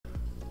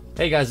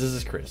Hey guys, this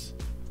is Chris.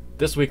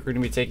 This week we're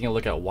going to be taking a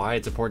look at why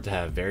it's important to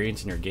have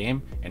variance in your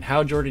game and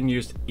how Jordan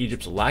used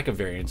Egypt's lack of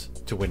variance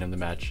to win in the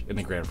match in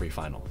the Grand Prix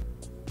final.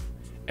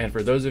 And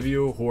for those of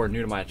you who are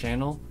new to my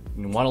channel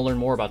and want to learn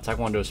more about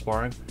Taekwondo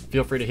Sparring,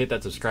 feel free to hit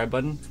that subscribe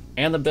button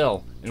and the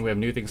bell, and we have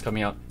new things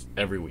coming out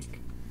every week.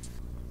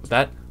 With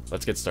that,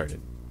 let's get started.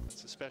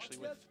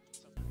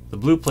 The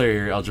blue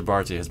player here,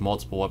 EGY-Adv, has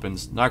multiple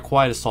weapons, not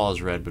quite as tall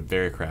as red, but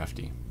very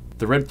crafty.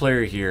 The red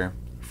player here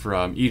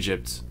from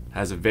Egypt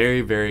has a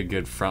very, very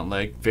good front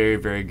leg,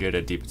 very good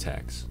at deep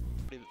attacks.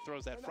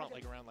 Throws that front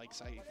leg around like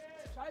Saif.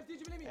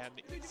 And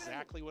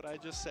exactly what I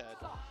just said.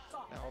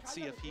 Now let's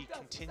see if he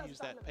continues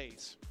that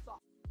pace.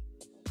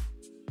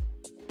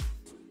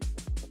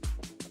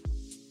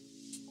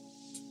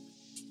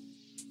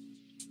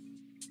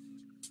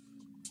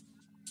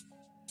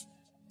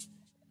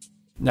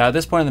 Now at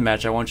this point in the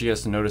match, I want you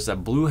guys to notice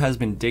that blue has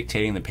been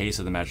dictating the pace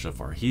of the match so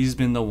far. He's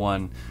been the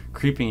one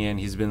creeping in,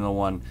 he's been the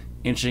one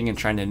inching and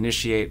trying to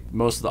initiate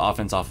most of the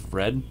offense off of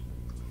red.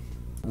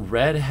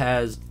 Red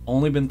has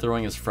only been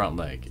throwing his front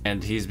leg,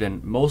 and he's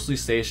been mostly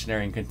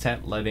stationary and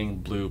content letting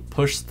blue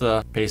push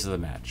the pace of the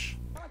match.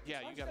 Yeah,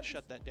 you gotta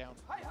shut that down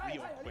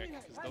real quick,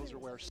 because those are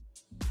where...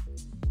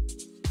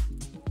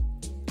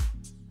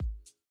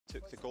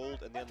 Took the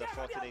gold in the under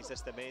 49s,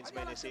 this the men's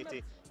minus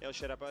 80.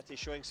 EGY-Adv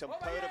showing some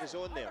power of his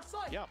own there.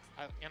 Yeah,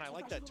 and I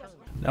like that turn.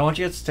 Now I want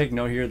you guys to take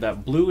note here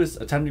that blue is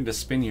attempting to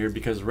spin here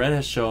because red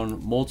has shown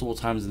multiple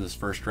times in this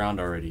first round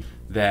already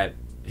that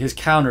his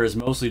counter is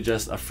mostly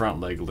just a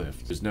front leg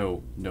lift. There's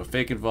no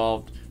fake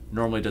involved,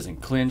 normally doesn't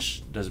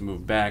clinch, doesn't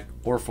move back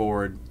or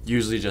forward,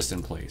 usually just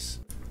in place.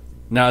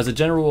 Now as a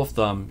general rule of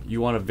thumb,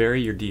 you want to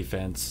vary your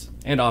defense,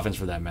 and offense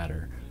for that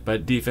matter,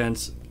 but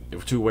defense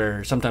to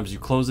where sometimes you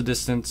close the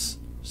distance,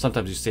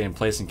 sometimes you stay in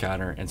place and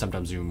counter, and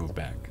sometimes you move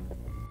back.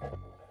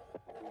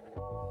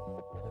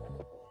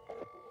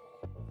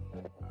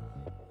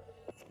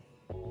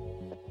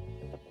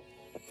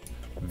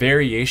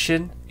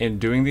 Variation in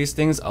doing these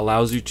things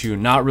allows you to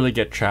not really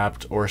get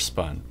trapped or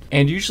spun.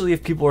 And usually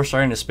if people are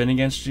starting to spin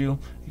against you,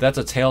 that's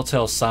a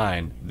telltale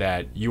sign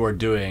that you are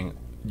doing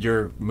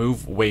your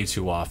move way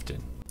too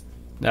often.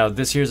 Now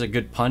this here's a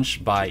good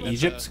punch by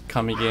Egypt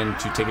coming in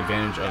to take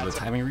advantage of the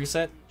timing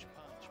reset.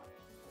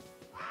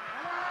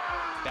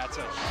 That's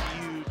a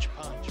huge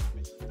punch.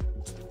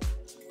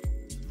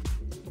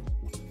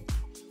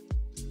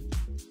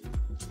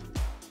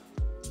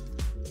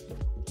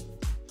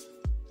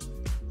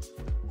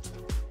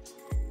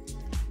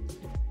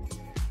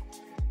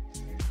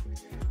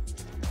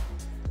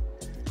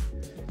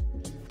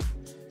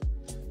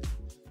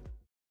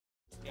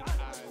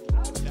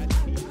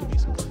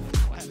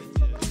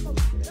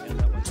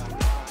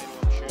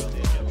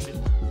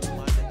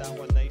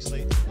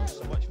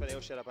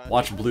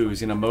 Watch blue,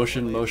 he's gonna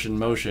motion,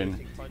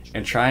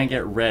 and try and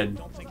get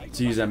red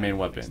to use that main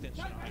weapon.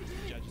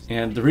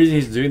 And the reason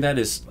he's doing that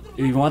is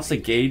he wants to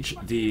gauge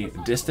the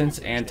distance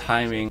and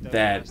timing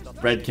that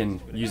red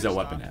can use that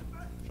weapon at.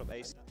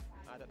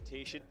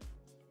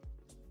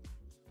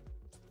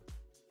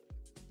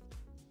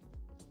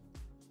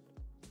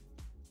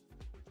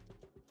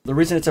 The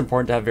reason it's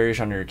important to have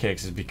variation on your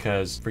kicks is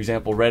because, for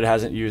example, red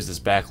hasn't used this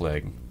back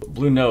leg.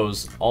 Blue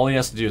knows all he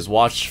has to do is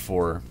watch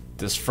for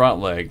this front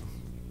leg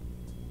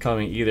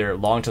coming either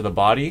long to the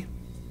body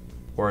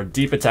or a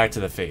deep attack to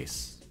the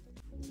face.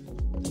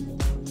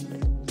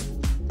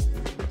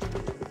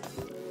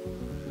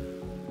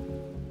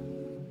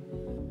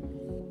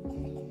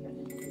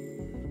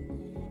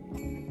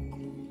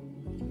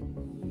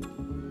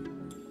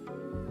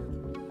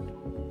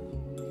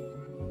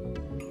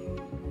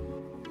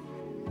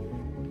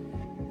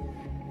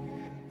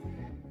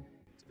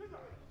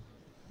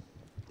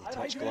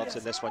 Touch gloves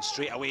in this one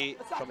straight away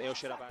from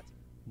EGY-Adv.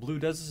 Blue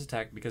does this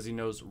attack because he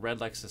knows red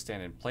likes to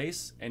stand in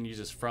place and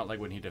uses front leg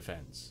when he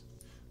defends.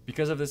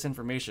 Because of this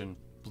information,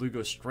 blue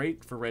goes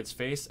straight for red's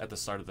face at the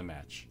start of the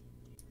match.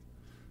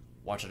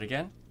 Watch it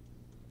again.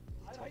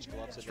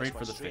 Straight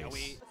for the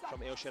face.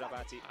 From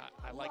EGY-Adv.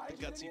 I like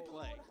the gutsy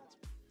play.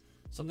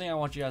 Something I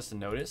want you guys to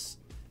notice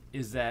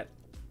is that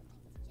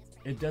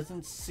it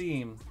doesn't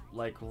seem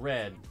like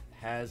red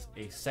has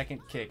a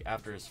second kick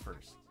after his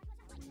first.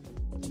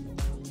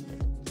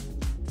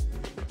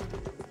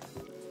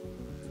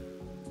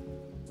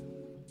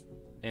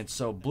 And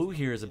so blue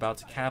here is about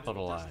to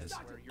capitalize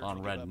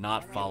on red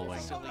not following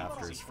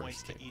after his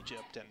first kick.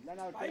 Egypt,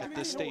 and at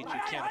this stage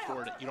you can't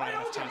afford it. You don't have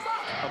enough time.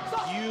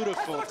 A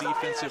beautiful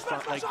defensive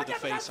front leg to the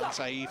face on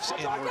Saif's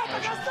inward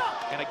motion.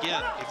 And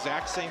again,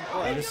 exact same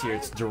play. Notice here,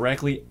 it's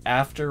directly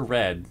after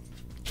red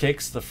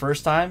kicks the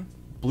first time.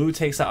 Blue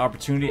takes that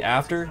opportunity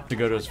after to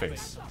go to his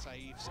face.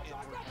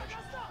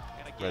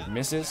 Red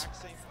misses.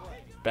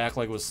 Back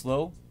leg was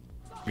slow.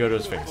 Go to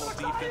his face.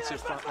 Defensive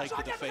front leg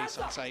to the face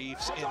on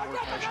Saif's inward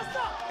motion.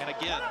 And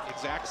again,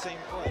 exact same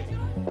play.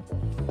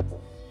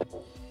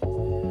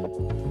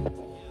 Well,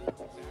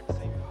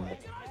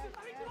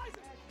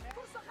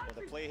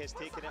 the play has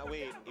taken it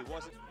away. He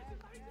wasn't.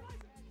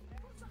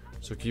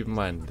 So keep in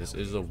mind, this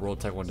is the World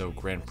Taekwondo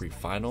Grand Prix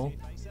final,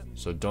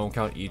 so don't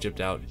count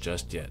Egypt out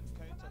just yet.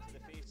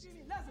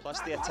 plus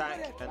the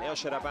attack, and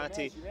JOR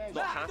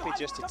not happy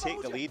just to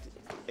take the lead,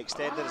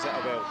 extended as it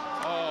will.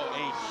 Oh,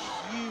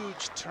 a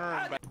huge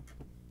turn.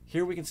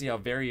 Here we can see how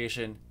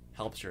variation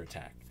helps your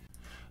attack.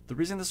 The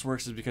reason this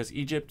works is because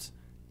Egypt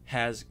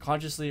has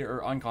consciously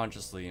or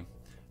unconsciously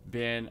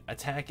been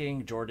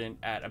attacking Jordan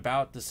at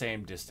about the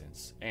same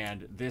distance,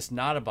 and this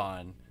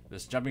Nadaban,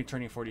 this jumping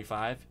turning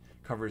 45,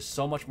 covers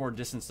so much more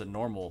distance than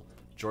normal,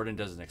 Jordan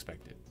doesn't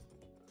expect it.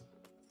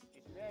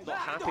 Not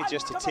happy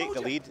just to take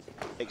the lead,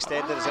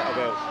 extended as it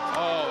will.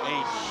 Oh,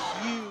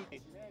 a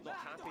huge. Not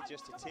happy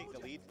just to take the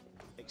lead,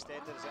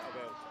 extended as it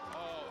will.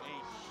 Oh, a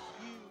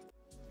huge.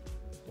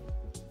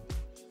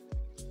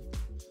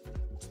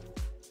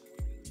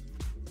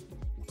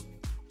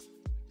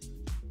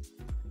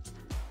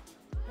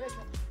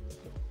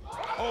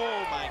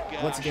 Oh my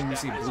gosh. Once again, we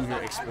see Blue here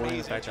exploring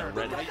the fact that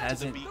Red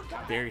hasn't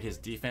buried his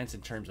defense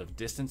in terms of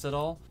distance at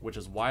all, which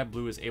is why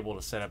Blue is able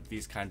to set up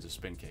these kinds of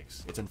spin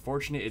kicks. It's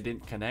unfortunate it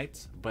didn't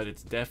connect, but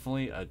it's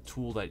definitely a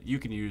tool that you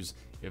can use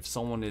if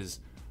someone is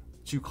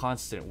too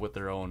constant with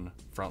their own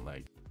front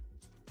leg.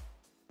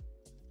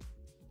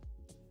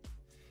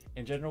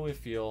 In general, we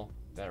feel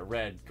that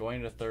Red, going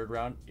into the third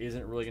round,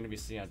 isn't really going to be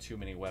seen on too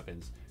many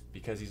weapons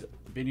because he's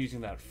been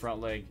using that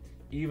front leg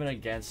even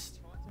against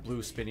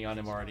Blue spinning on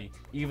him already,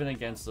 even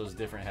against those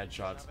different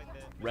headshots.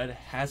 Red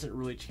hasn't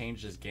really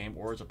changed his game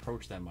or his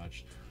approach that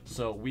much,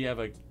 so we have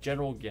a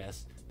general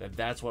guess that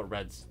that's what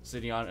Red's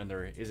sitting on, and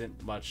there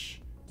isn't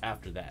much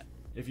after that.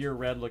 If you're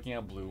Red looking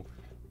at Blue,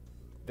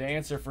 the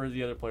answer for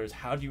the other players: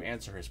 how do you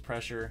answer his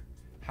pressure?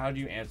 How do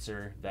you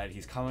answer that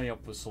he's coming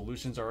up with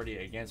solutions already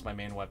against my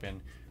main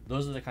weapon?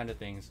 Those are the kind of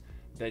things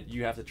that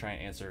you have to try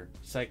and answer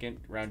second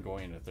round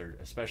going into third,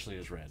 especially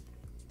as Red.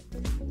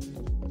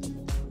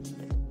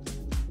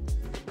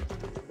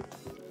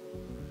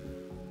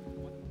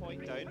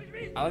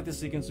 I like this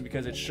sequence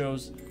because it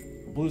shows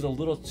Blue's a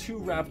little too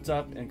wrapped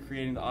up in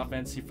creating the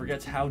offense. He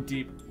forgets how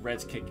deep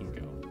Red's kick can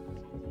go.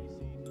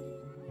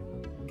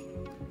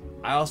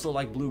 I also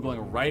like Blue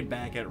going right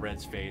back at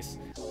Red's face,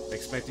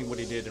 expecting what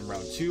he did in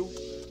round 2.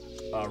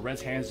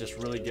 Red's hand's just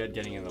really good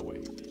getting in the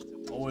way.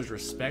 Always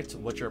respect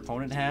what your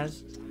opponent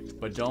has,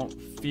 but don't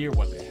fear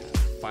what they have.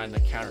 Find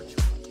the counter to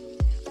it.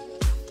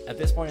 At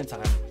this point in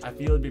time, I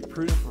feel it'd be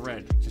prudent for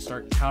Red to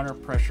start counter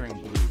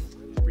pressuring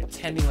Blue,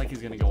 pretending like he's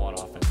going to go on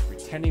offense,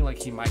 pretending like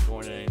he might go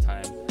in at any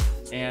time,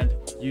 and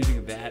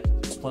using that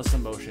plus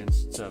some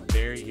motions to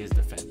vary his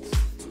defense.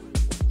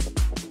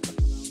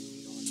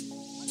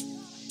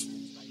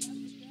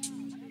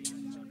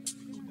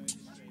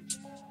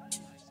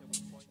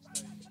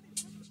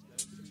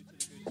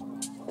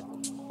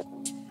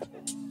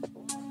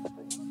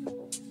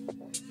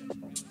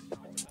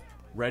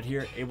 Red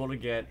here able to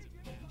get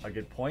a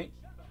good point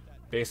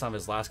based on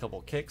his last couple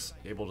kicks,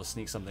 able to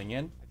sneak something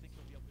in.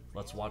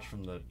 Let's watch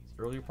from the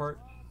earlier part.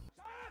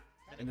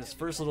 In this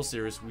first little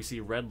series, we see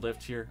Red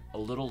lift here a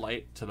little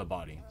light to the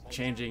body,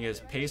 changing his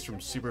pace from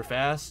super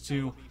fast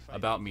to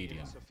about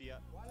medium. Sofia,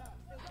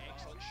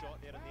 excellent shot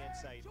there on the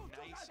inside.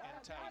 Nice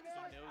and tight.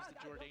 He knows the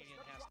Jordanian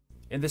has.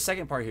 In the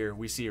second part here,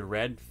 we see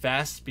Red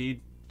fast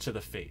speed to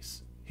the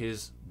face,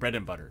 his bread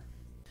and butter.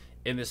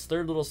 In this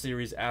third little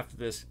series after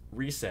this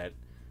reset,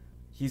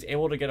 he's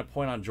able to get a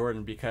point on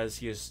Jordan because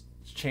he has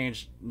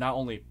changed not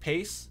only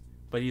pace,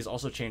 but he's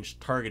also changed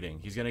targeting.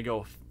 He's going to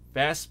go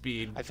fast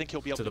speed. I think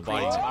he'll be able to to the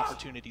create body. some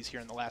opportunities here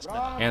in the last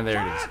minute. And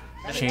there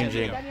it is.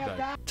 Changing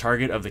the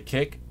target of the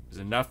kick is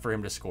enough for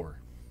him to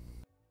score.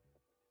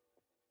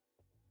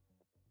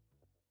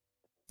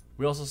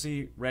 We also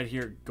see Red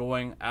here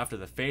going after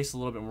the face a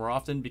little bit more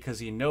often because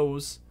he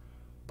knows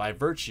by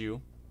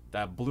virtue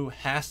that Blue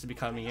has to be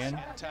coming in,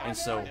 and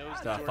so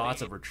the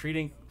thoughts of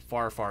retreating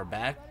far, far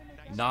back,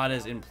 not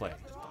as in play.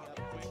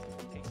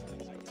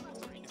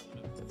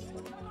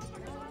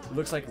 It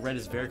looks like Red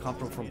is very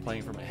comfortable from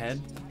playing from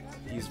ahead.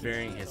 He's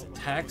varying his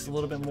attacks a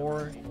little bit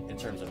more in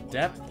terms of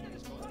depth.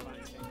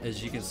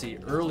 As you can see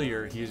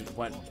earlier, he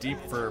went deep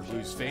for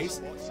Blue's face,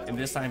 and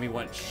this time he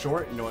went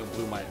short, knowing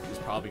Blue is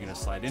probably going to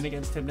slide in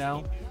against him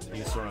now.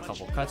 He's throwing a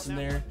couple cuts in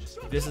there.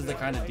 This is the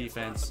kind of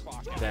defense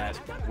that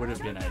would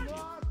have been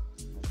ideal.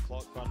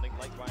 Clock burning,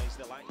 likewise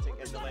the lactic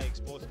in the legs,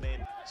 both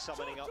men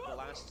summoning up the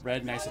last.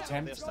 Red, nice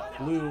attempt.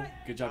 Blue,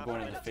 good job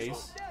going in the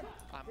face.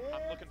 I'm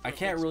looking for I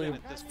can't a good really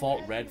spin at this fault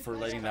point. Red for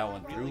letting that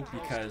one through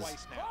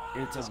because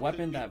it's a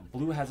weapon that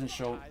Blue hasn't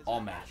shown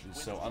all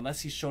matches. So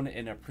unless he's shown it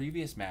in a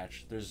previous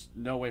match, there's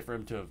no way for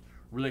him to have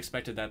really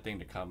expected that thing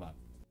to come up.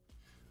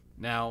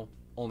 Now,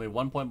 only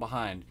 1 point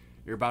behind,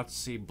 you're about to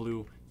see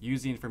Blue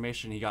use the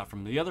information he got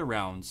from the other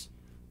rounds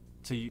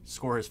to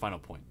score his final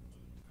point.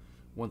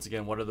 Once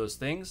again, what are those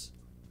things?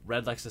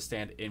 Red likes to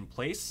stand in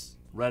place.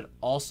 Red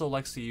also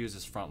likes to use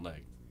his front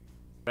leg.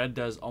 Red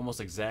does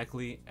almost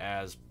exactly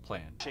as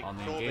planned. On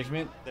the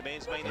engagement,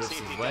 lifts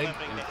his leg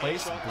in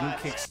place, Blue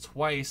kicks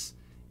twice,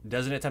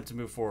 doesn't attempt to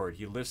move forward.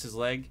 He lifts his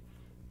leg,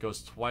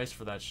 goes twice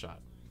for that shot.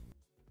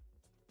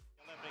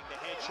 Delivering the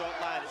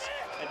headshot lands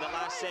in the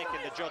last second.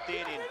 The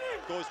Jordanian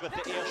goes with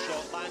the air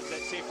shot, lands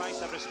it.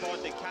 Sofia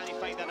responding. Can he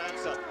find an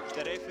answer?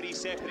 The referee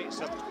separates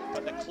them,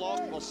 but the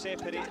clock will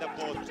separate them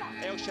both.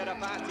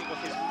 EGY-Adv with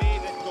his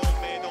maiden gold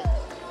medal,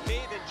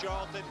 made in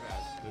Jordan.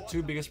 The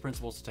two biggest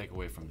principles to take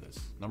away from this.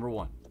 Number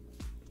one,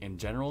 in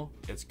general,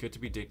 it's good to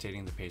be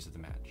dictating the pace of the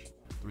match.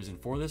 The reason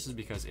for this is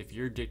because if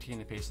you're dictating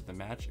the pace of the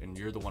match and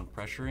you're the one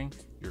pressuring,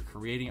 you're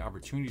creating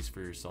opportunities for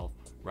yourself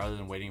rather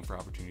than waiting for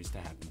opportunities to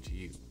happen to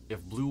you.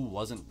 If blue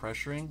wasn't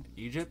pressuring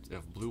Egypt,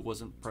 if blue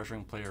wasn't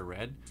pressuring player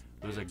red,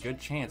 there's a good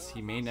chance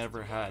he may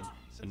never had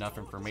enough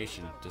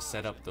information to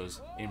set up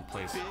those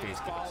in-place phase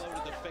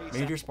kicks.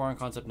 Major sparring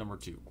concept number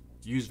two,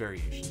 use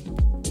variation.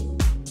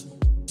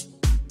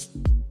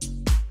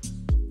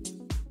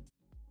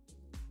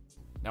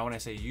 Now when I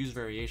say use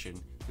variation,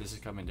 this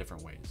can come in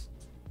different ways.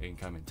 It can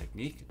come in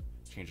technique,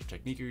 change the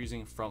technique you're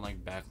using, front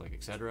leg, back leg,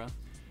 etc.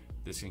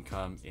 This can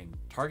come in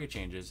target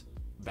changes,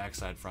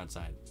 backside, front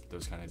side,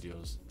 those kind of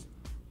deals.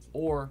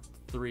 Or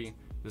three,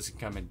 this can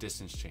come in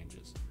distance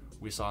changes.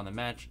 We saw in the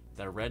match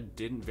that red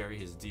didn't vary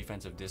his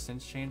defensive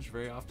distance change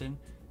very often,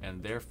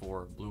 and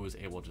therefore blue was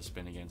able to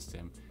spin against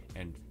him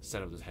and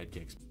set up those head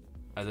kicks.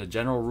 As a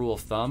general rule of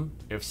thumb,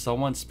 if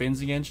someone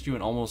spins against you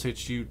and almost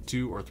hits you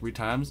 2 or 3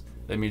 times,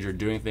 that means you're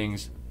doing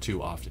things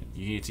too often.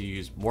 You need to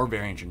use more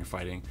variance in your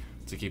fighting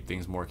to keep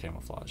things more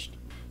camouflaged.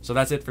 So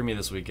that's it for me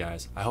this week,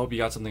 guys. I hope you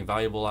got something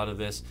valuable out of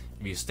this.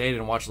 If you stayed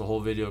and watched the whole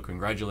video,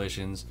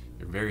 congratulations.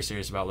 You're very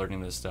serious about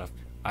learning this stuff.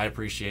 I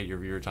appreciate your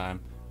viewer time.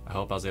 I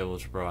hope I was able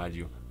to provide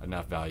you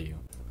enough value.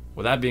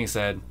 With that being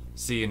said,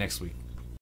 see you next week.